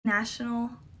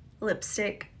National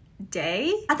Lipstick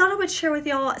Day. I thought I would share with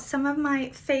y'all some of my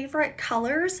favorite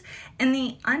colors in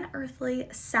the Unearthly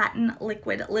Satin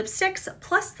Liquid Lipsticks,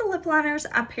 plus the lip liners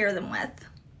I pair them with.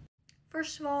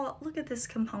 First of all, look at this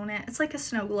component. It's like a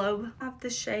snow globe. I have the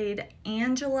shade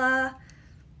Angela.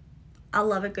 I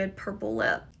love a good purple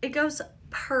lip. It goes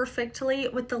perfectly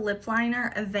with the lip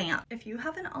liner Vamp. If you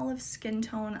have an olive skin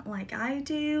tone like I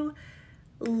do,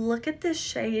 look at this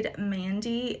shade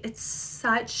Mandy. It's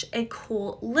such a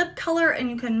cool lip color and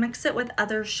you can mix it with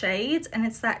other shades and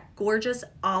it's that gorgeous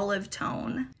olive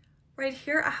tone. Right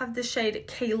here I have the shade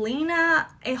Kaylina,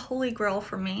 a holy grail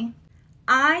for me.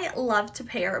 I love to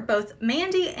pair both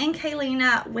Mandy and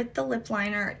Kaylina with the lip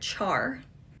liner Char.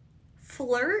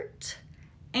 Flirt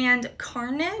and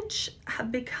Carnage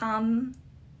have become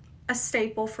a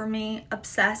staple for me,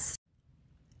 obsessed.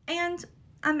 And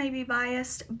I may be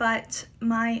biased, but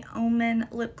my Omen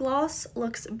lip gloss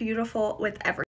looks beautiful with everything.